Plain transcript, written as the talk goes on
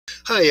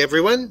Hi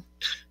everyone,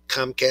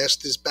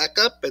 Comcast is back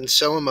up and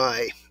so am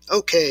I.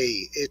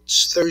 Okay,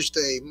 it's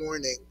Thursday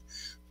morning,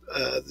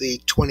 the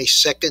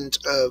 22nd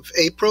of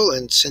April,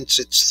 and since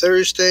it's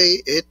Thursday,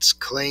 it's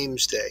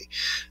Claims Day.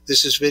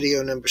 This is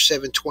video number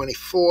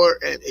 724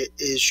 and it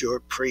is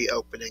your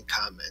pre-opening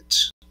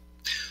comments.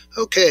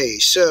 Okay,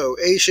 so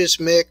Asia's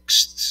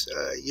mixed,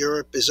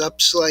 Europe is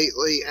up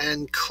slightly,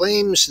 and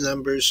claims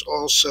numbers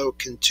also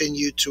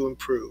continue to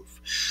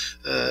improve.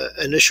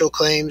 Initial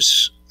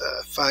claims,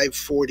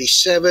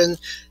 547.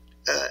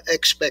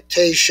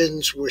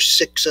 Expectations were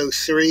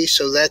 603,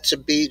 so that's a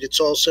beat. It's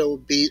also a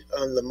beat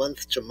on the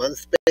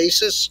month-to-month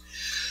basis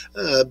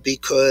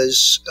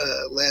because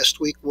last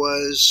week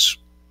was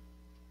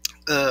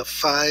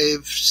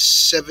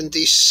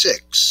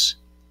 576.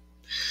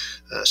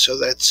 So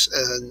that's,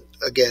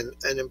 again,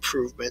 an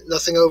improvement.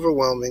 Nothing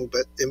overwhelming,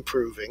 but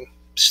improving.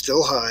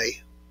 Still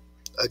high,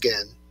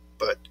 again,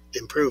 but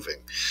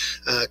improving.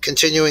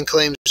 Continuing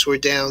claims were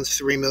down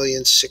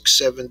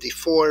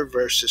 3,674,000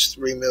 versus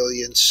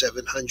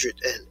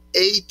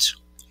 3,708,000.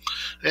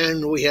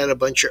 And we had a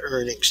bunch of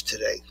earnings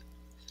today.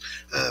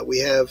 We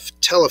have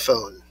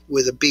telephone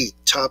with a beat,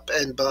 top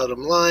and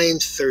bottom line,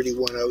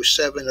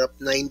 3107, up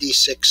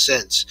 96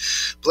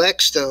 cents.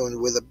 Blackstone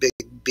with a big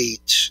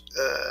beat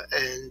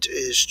and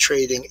is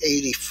trading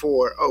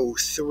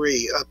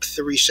 8403, up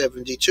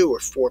 372 or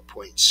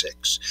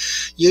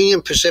 4.6. Union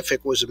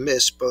Pacific was a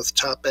miss, both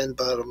top and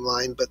bottom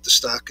line, but the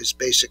stock is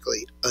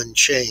basically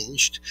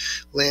unchanged.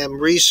 Lam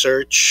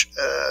Research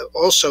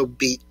also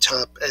beat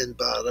top and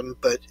bottom,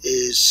 but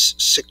is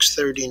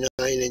 639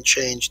 and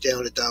change,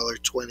 down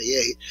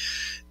 $1.28.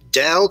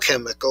 Dow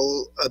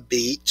Chemical, a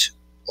beat,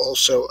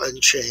 also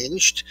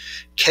unchanged.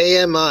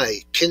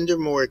 KMI, Kinder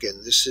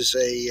Morgan, this is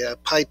a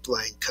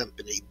pipeline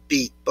company,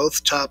 beat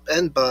both top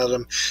and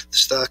bottom. The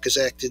stock has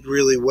acted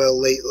really well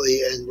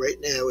lately, and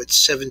right now it's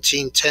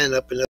 17.10,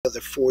 up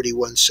another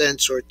 41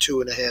 cents or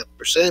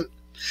 2.5%.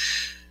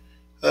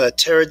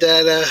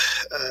 Teradata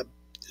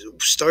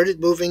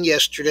started moving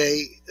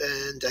yesterday,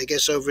 and I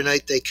guess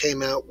overnight they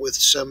came out with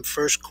some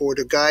first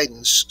quarter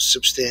guidance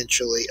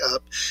substantially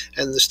up,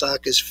 and the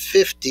stock is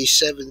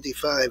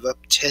 50.75, up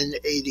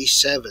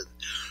 10.87.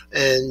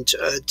 And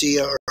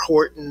DR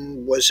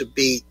Horton was a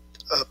beat,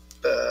 up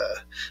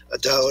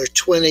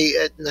 $1.20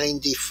 at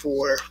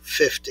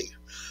 94.50.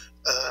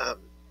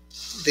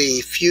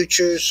 The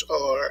futures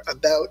are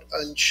about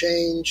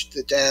unchanged.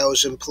 The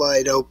Dow's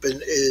implied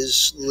open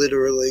is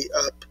literally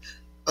up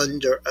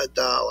under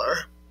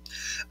 $1.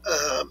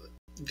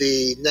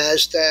 The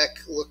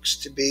NASDAQ looks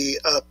to be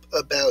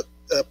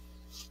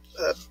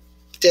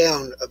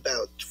down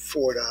about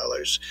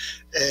 $4,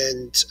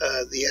 and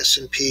the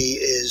S&P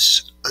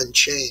is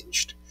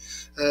unchanged.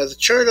 The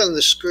chart on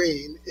the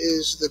screen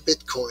is the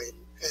Bitcoin,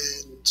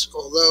 and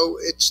although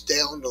it's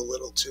down a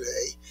little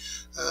today,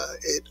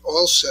 it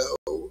also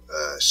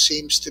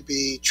seems to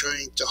be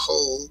trying to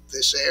hold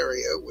this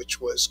area, which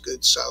was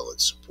good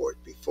solid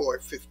support before,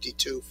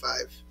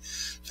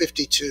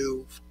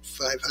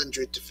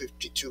 52,500 to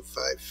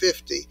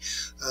 52,550.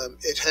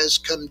 It has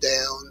come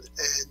down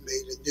and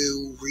made a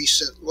new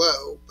recent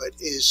low, but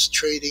is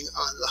trading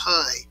on the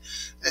high.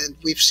 And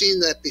we've seen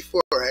that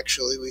before,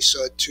 actually. We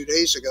saw it 2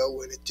 days ago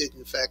when it did,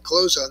 in fact,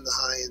 close on the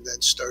high and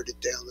then started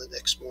down the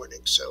next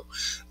morning. So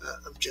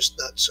I'm just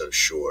not so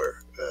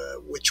sure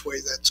which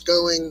way that's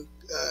going.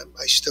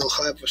 I still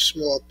have a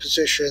small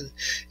position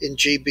in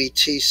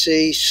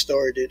GBTC,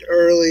 started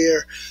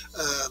earlier,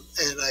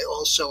 and I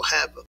also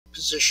have a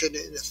position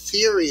in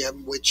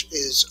Ethereum, which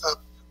is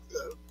up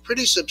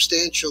pretty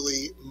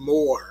substantially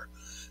more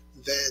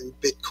than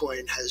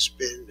Bitcoin has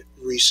been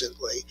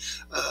recently.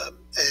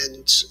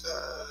 And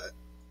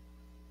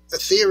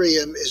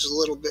Ethereum is a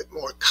little bit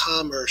more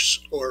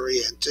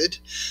commerce-oriented,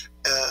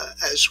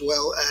 as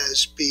well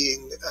as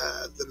being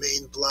the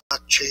main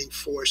blockchain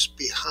force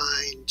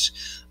behind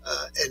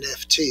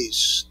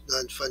NFTs,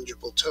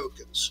 non-fungible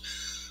tokens.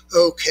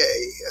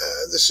 Okay,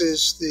 this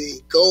is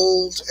the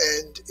gold,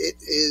 and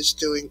it is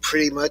doing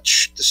pretty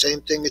much the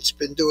same thing it's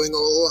been doing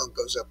all along.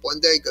 Goes up one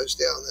day, goes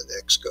down the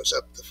next, goes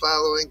up the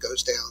following,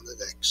 goes down the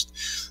next.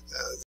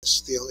 This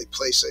is the only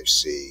place I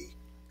see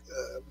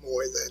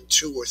more than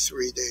 2 or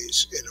 3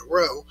 days in a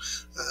row.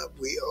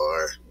 We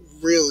are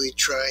really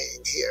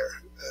trying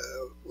here.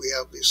 We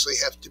obviously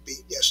have to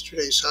beat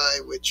yesterday's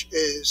high, which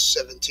is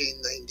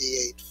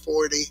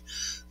 1798.40.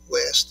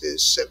 Last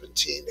is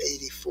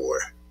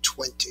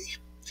 1784.20.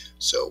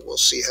 So we'll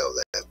see how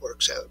that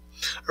works out.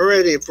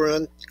 Alrighty,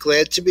 everyone.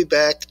 Glad to be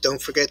back.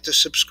 Don't forget to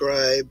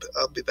subscribe.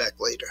 I'll be back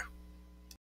later.